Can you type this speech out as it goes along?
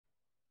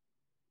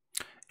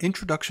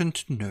Introduction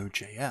to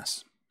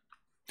Node.js.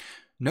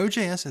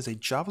 Node.js is a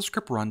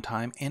JavaScript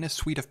runtime and a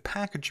suite of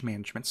package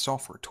management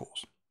software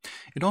tools.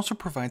 It also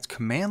provides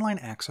command line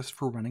access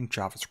for running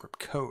JavaScript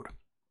code.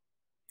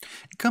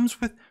 It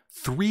comes with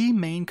three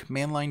main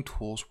command line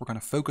tools we're going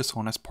to focus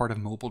on as part of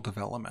mobile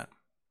development.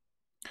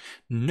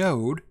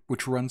 Node,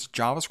 which runs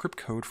JavaScript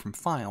code from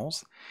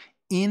files.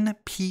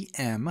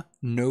 npm,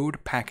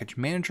 Node Package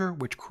Manager,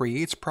 which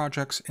creates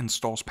projects,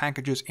 installs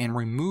packages, and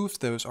removes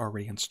those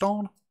already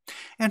installed.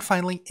 And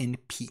finally,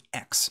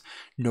 npx,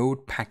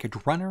 Node Package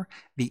Runner.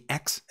 The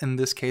X in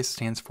this case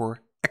stands for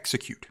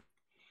execute.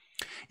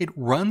 It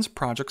runs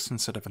projects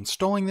instead of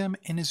installing them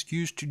and is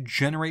used to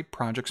generate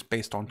projects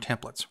based on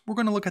templates. We're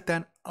going to look at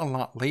that a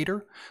lot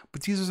later,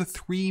 but these are the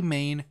three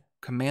main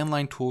command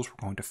line tools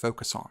we're going to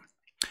focus on.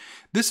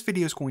 This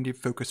video is going to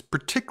focus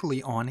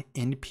particularly on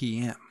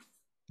npm.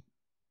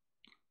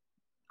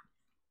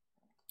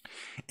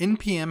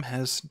 npm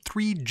has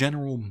three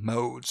general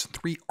modes,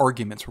 three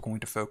arguments we're going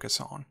to focus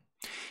on.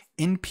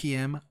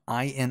 npm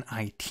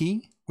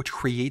init, which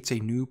creates a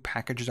new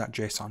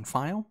package.json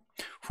file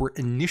for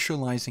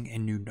initializing a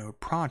new Node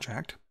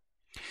project.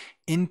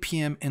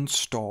 npm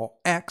install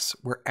x,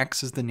 where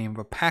x is the name of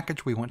a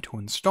package we want to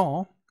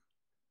install,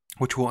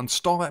 which will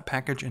install that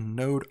package in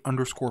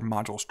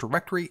node_modules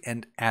directory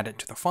and add it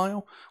to the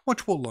file,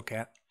 which we'll look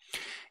at.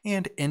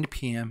 And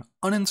npm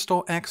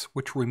uninstall x,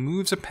 which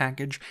removes a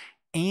package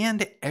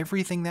and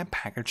everything that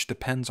package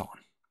depends on.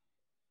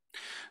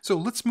 So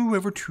let's move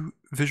over to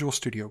Visual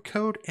Studio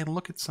Code and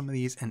look at some of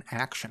these in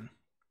action.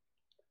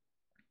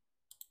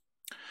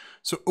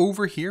 So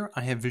over here,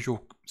 I have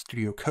Visual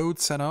Studio Code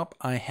set up.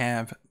 I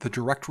have the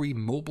directory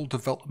mobile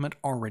development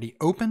already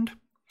opened,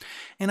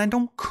 and I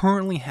don't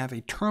currently have a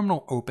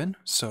terminal open,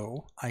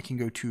 so I can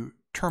go to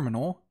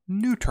Terminal,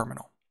 New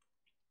Terminal.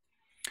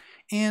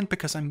 And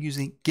because I'm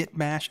using git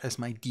bash as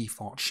my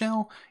default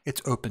shell,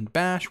 it's opened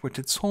bash, which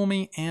it told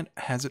me, and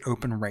has it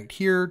open right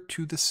here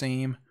to the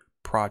same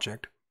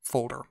project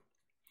folder.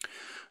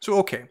 So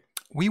okay,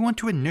 we want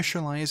to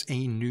initialize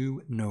a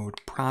new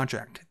Node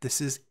project.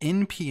 This is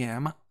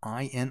npm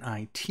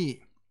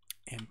init.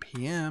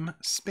 npm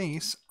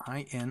space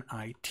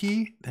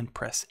init, then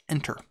press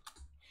enter.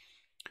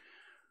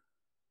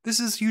 This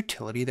is a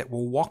utility that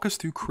will walk us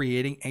through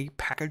creating a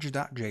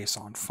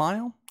package.json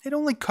file. It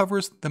only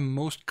covers the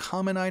most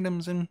common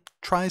items and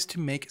tries to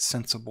make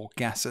sensible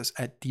guesses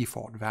at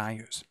default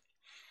values.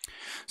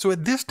 So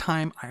at this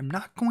time, I'm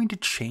not going to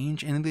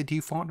change any of the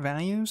default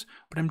values,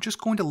 but I'm just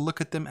going to look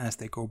at them as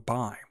they go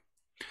by.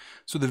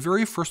 So the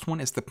very first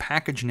one is the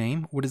package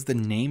name. What is the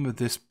name of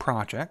this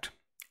project?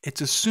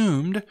 It's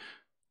assumed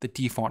the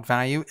default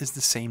value is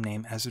the same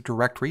name as the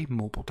directory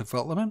mobile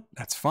development.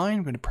 That's fine.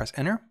 I'm going to press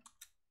enter.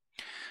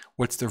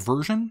 What's the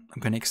version?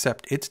 I'm going to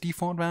accept its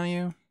default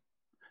value.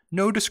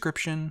 No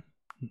description,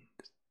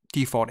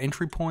 default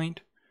entry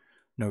point,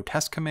 no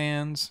test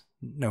commands,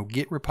 no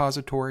Git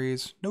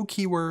repositories, no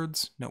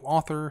keywords, no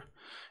author,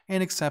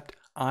 and accept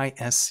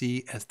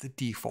ISC as the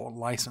default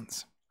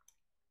license.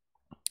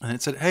 And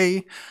it said,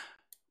 hey,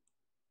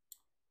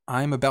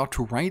 I'm about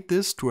to write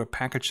this to a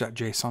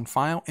package.json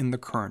file in the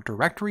current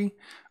directory.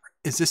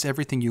 Is this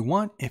everything you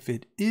want? If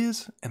it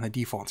is, and the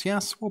default's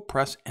yes, we'll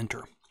press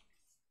enter.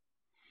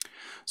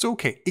 So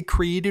okay, it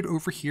created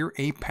over here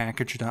a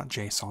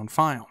package.json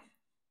file.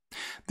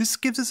 This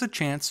gives us a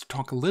chance to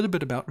talk a little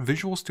bit about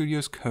Visual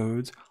Studio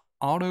Code's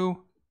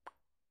auto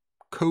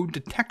code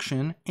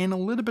detection and a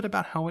little bit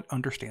about how it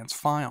understands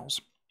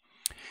files.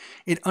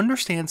 It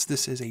understands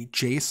this as a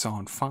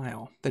JSON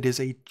file that is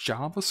a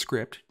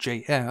JavaScript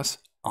JS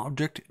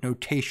object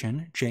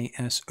notation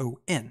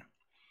JSON.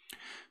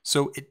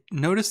 So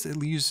notice it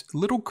leaves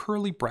little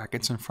curly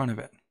brackets in front of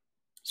it.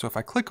 So if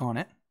I click on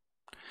it,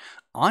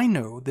 I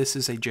know this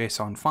is a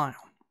JSON file.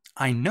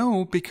 I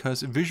know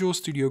because Visual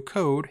Studio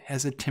Code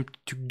has attempted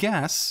to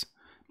guess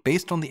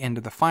based on the end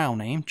of the file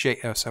name,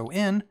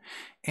 JSON,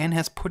 and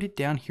has put it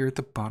down here at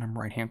the bottom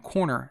right-hand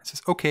corner. It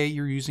says, okay,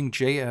 you're using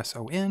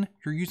JSON,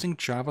 you're using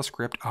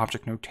JavaScript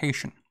object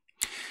notation.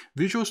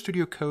 Visual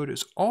Studio Code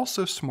is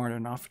also smart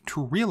enough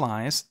to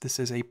realize this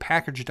is a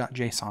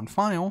package.json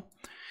file,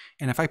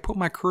 and if I put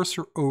my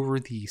cursor over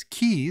these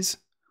keys,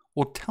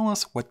 will tell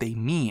us what they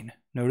mean.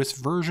 Notice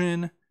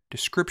version,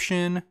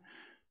 description,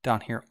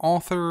 down here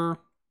author,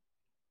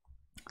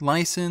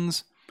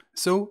 license.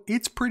 So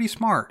it's pretty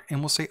smart, and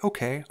we'll say,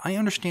 okay, I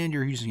understand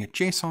you're using a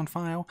JSON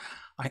file.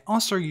 I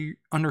also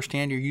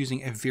understand you're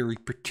using a very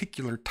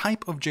particular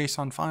type of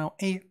JSON file,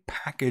 a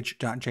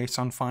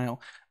package.json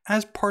file,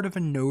 as part of a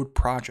Node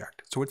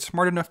project. So it's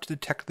smart enough to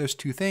detect those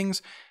two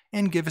things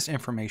and give us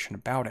information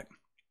about it.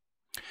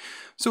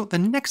 So the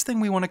next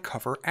thing we want to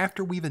cover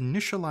after we've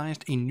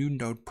initialized a new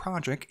Node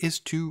project is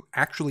to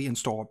actually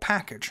install a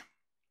package.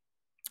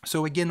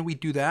 So again, we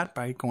do that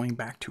by going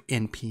back to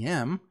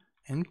npm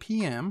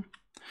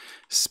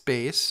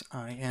space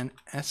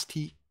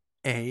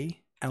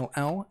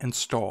install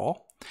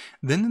install,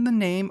 then in the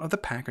name of the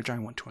package I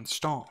want to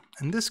install.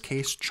 In this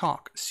case,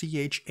 chalk,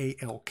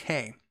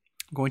 C-H-A-L-K. I'm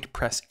going to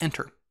press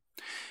enter.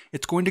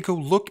 It's going to go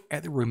look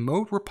at the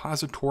remote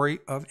repository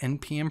of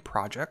npm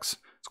projects.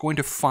 It's going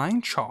to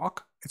find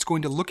Chalk. It's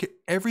going to look at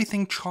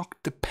everything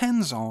Chalk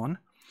depends on.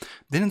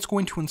 Then it's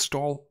going to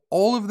install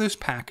all of those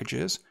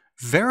packages,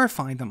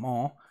 verify them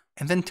all,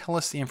 and then tell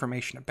us the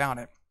information about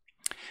it.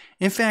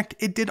 In fact,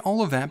 it did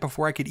all of that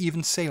before I could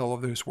even say all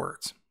of those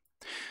words.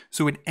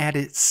 So it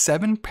added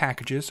 7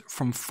 packages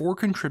from 4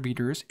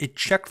 contributors, it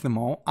checked them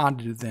all,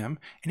 audited them,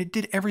 and it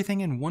did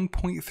everything in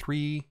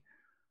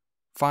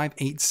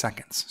 1.358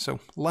 seconds. So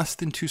less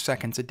than 2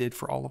 seconds it did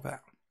for all of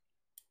that.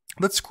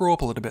 Let's scroll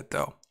up a little bit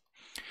though.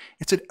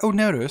 It said, oh,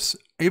 notice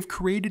I've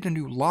created a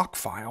new lock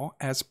file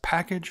as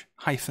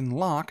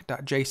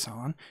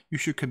package-lock.json. You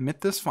should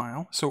commit this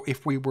file. So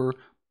if we were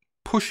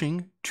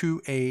pushing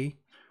to a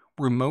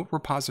remote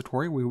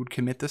repository, we would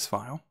commit this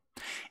file.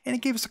 And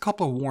it gave us a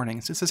couple of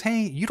warnings. It says,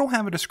 hey, you don't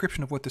have a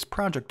description of what this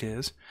project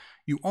is.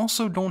 You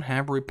also don't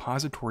have a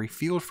repository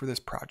field for this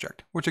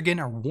project, which again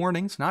are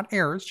warnings, not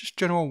errors, just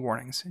general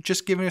warnings. It's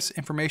just giving us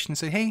information to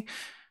say, hey,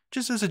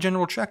 just as a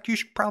general check, you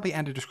should probably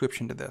add a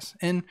description to this.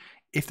 And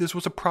if this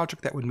was a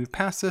project that would move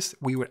past this,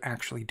 we would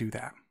actually do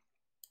that.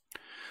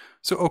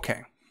 So,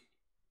 okay.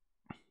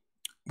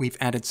 We've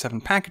added 7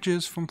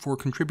 packages from 4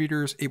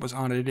 contributors. It was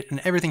audited,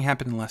 and everything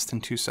happened in less than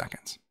 2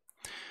 seconds.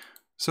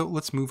 So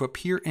let's move up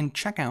here and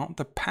check out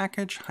the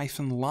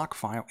package-lock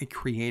file it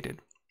created.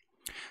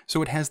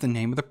 So it has the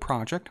name of the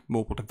project,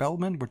 mobile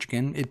development, which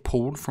again, it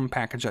pulled from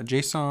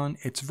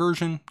package.json, its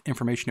version,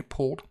 information it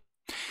pulled.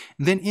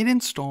 Then it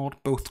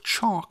installed both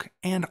Chalk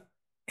and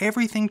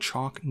everything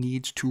Chalk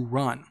needs to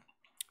run.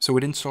 So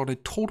it installed a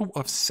total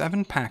of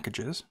 7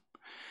 packages,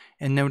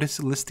 and notice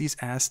it lists these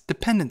as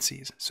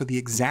dependencies. So the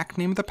exact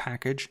name of the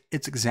package,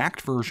 its exact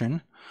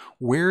version,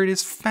 where it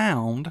is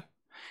found,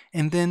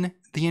 and then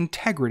the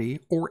integrity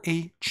or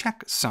a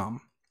checksum.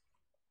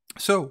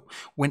 So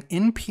when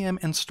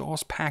npm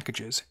installs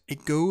packages,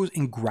 it goes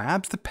and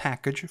grabs the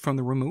package from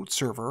the remote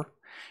server.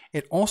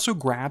 It also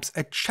grabs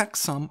a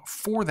checksum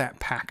for that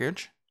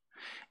package.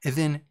 It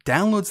then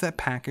downloads that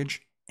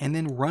package and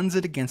then runs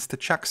it against the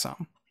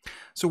checksum.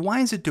 So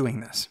why is it doing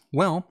this?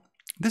 Well,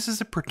 this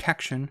is a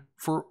protection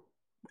for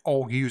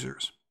all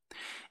users.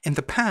 In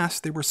the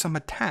past, there were some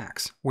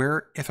attacks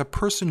where if a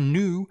person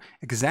knew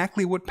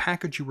exactly what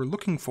package you were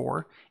looking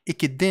for, it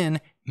could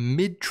then,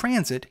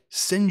 mid-transit,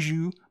 send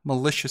you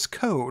malicious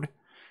code,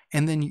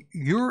 and then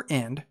your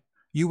end,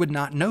 you would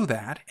not know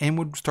that and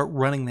would start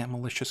running that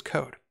malicious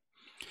code.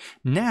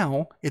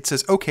 Now, it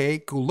says, okay,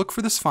 go look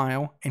for this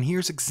file, and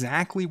here's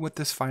exactly what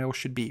this file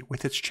should be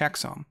with its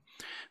checksum.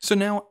 So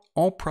now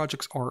all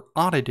projects are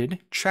audited,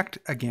 checked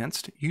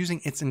against,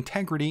 using its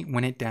integrity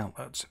when it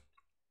downloads.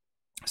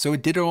 So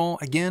it did it all,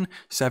 again,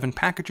 7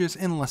 packages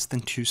in less than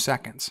 2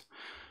 seconds.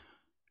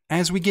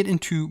 As we get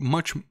into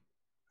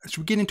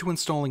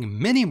installing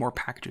many more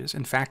packages,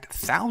 in fact,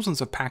 thousands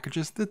of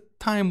packages, the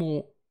time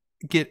will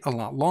get a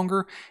lot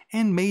longer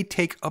and may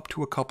take up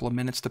to a couple of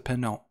minutes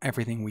depending on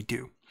everything we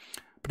do.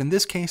 But in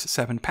this case,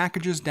 7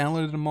 packages,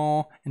 downloaded them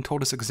all, and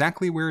told us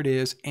exactly where it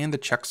is and the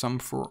checksum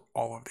for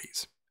all of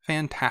these.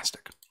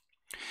 Fantastic.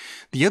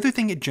 The other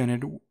thing it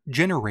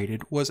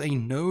generated was a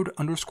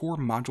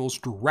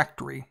node_modules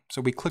directory.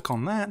 So we click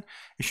on that,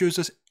 it shows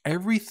us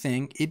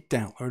everything it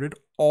downloaded,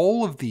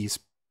 all of these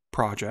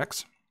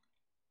projects,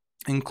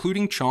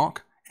 including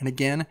Chalk, and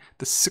again,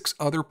 the 6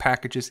 other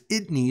packages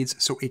it needs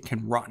so it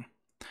can run.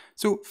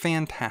 So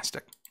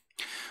fantastic.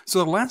 So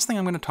the last thing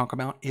I'm going to talk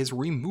about is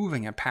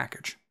removing a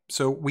package.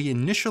 So we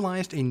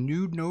initialized a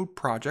new node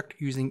project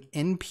using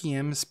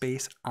npm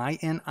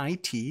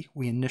 -init.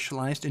 We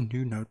initialized a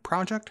new node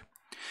project.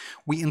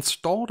 We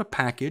installed a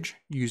package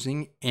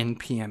using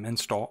npm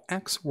install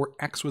x, where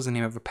x was the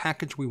name of a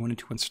package we wanted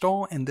to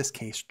install, in this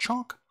case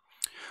Chalk.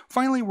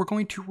 Finally, we're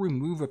going to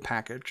remove a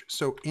package.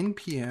 So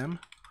npm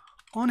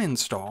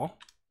uninstall,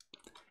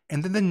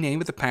 and then the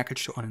name of the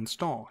package to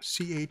uninstall,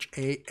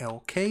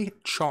 CHALK,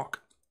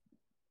 Chalk.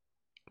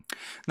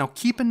 Now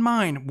keep in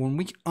mind, when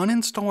we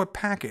uninstall a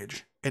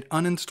package, it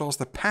uninstalls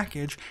the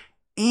package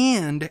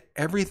and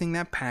everything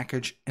that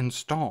package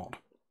installed.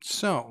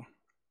 So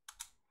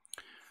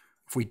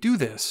if we do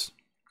this,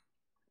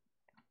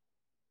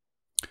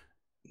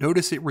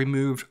 notice it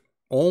removed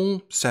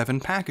all 7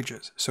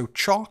 packages. So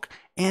Chalk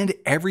and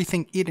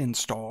everything it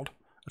installed,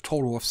 a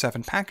total of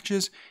 7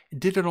 packages. It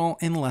did it all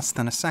in less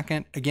than a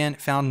second. Again,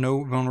 it found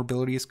no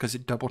vulnerabilities because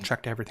it double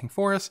checked everything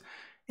for us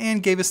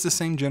and gave us the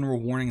same general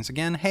warnings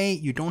again. Hey,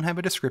 you don't have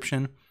a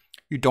description.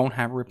 You don't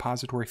have a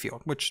repository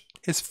field, which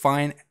is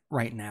fine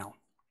right now.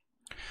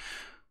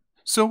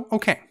 So,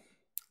 okay,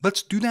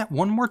 let's do that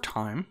one more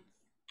time.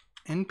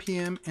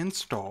 npm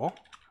install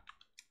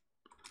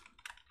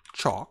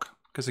Chalk,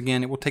 because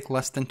again, it will take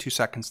less than 2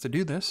 seconds to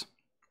do this.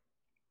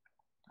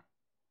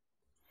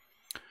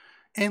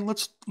 And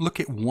let's look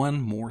at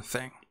one more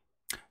thing.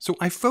 So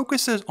I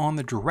focused on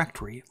the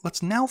directory.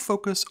 Let's now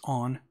focus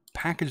on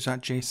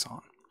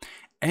package.json.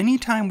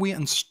 Anytime we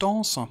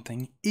install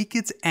something, it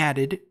gets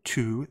added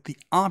to the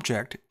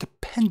object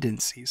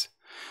dependencies.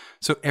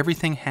 So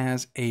everything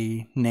has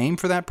a name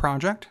for that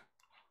project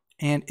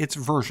and its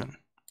version.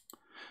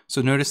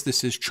 So notice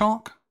this is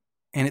chalk,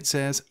 and it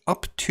says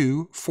up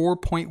to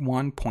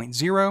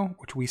 4.1.0,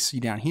 which we see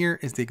down here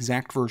is the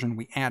exact version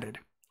we added.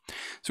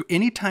 So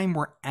anytime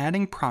we're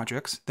adding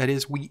projects, that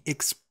is, we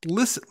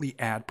explicitly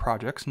add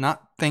projects,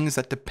 not things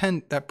that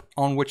depend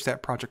on which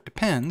that project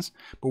depends,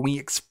 but we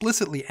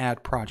explicitly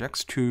add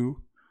projects to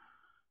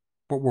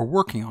what we're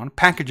working on,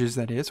 packages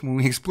that is, when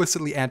we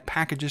explicitly add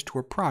packages to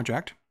a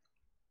project,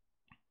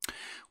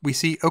 we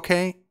see,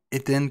 okay,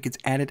 it then gets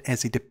added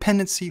as a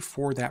dependency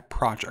for that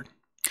project.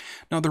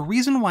 Now, the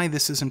reason why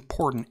this is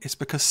important is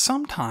because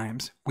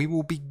sometimes we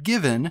will be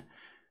given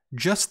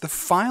just the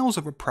files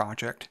of a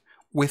project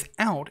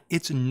without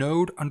its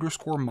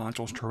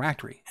node_modules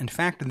directory. In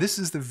fact, this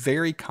is the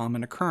very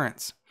common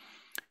occurrence.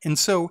 And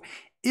so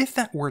if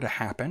that were to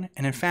happen,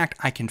 and in fact,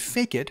 I can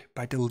fake it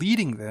by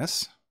deleting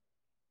this.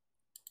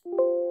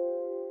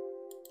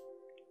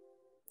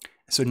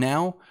 So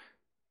now,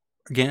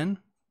 again,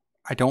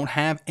 I don't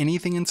have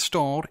anything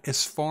installed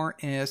as far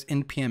as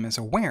NPM is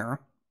aware,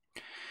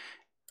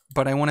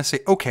 but I want to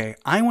say, okay,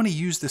 I want to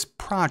use this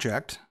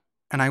project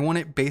and I want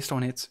it based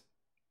on its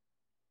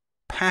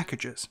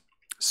packages.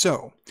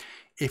 So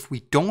if we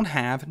don't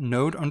have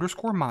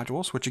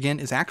node_modules, which again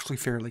is actually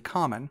fairly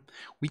common,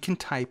 we can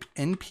type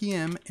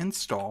npm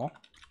install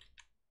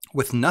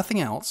with nothing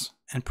else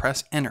and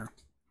press enter.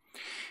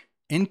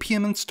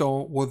 npm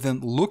install will then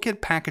look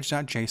at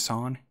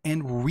package.json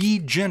and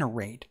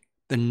regenerate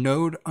the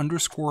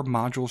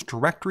node_modules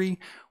directory,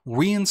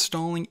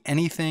 reinstalling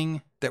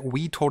anything that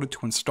we told it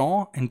to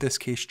install, in this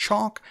case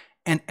chalk,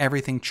 and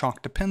everything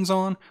chalk depends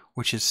on,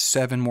 which is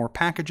 7 more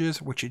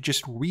packages, which it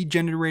just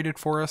regenerated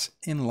for us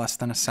in less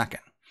than a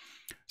second.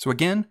 So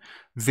again,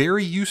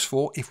 very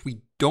useful if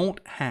we don't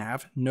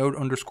have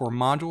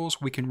node_modules,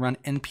 we can run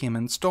npm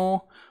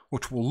install,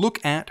 which will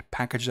look at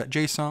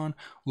package.json,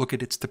 look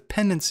at its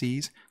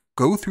dependencies,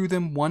 go through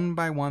them one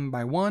by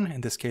one.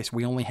 In this case,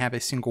 we only have a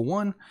single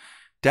one,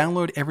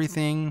 download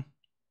everything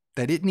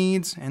that it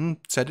needs, and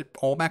set it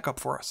all back up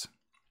for us.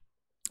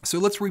 So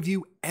let's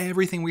review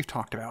everything we've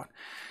talked about.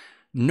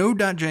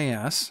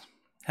 Node.js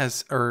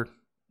has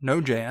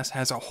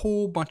a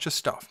whole bunch of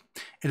stuff,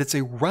 and it's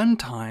a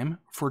runtime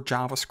for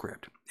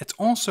JavaScript. It's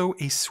also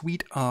a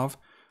suite of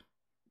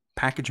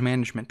package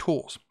management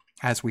tools,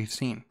 as we've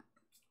seen.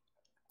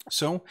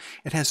 So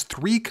it has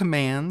 3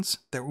 commands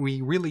that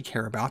we really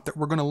care about that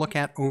we're going to look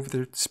at over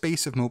the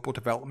space of mobile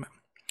development.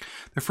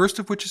 The first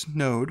of which is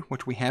node,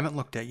 which we haven't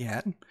looked at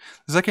yet.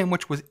 The second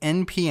which was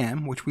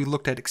npm, which we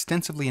looked at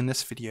extensively in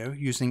this video,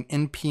 using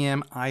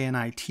npm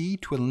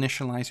init to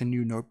initialize a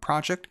new node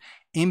project,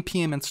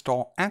 npm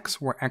install x,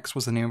 where x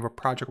was the name of a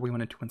project we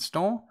wanted to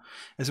install,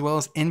 as well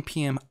as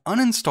npm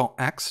uninstall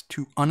x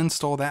to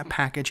uninstall that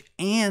package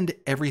and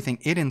everything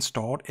it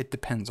installed, it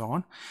depends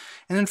on.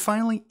 And then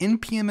finally,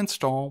 npm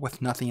install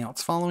with nothing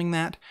else following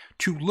that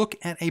to look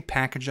at a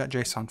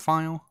package.json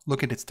file,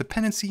 look at its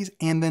dependencies,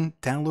 and then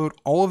download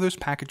all of those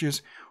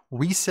packages,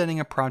 resetting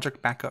a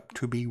project back up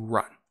to be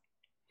run.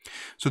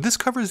 So this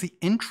covers the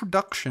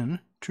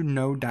introduction to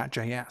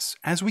Node.js.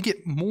 As we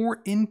get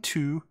more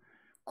into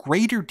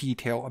greater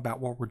detail about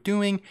what we're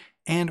doing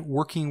and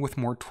working with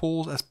more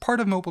tools as part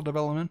of mobile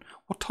development,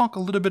 we'll talk a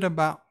little bit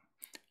about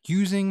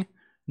using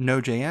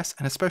Node.js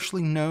and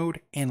especially Node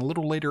and a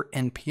little later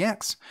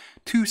NPX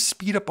to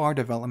speed up our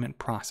development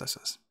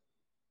processes.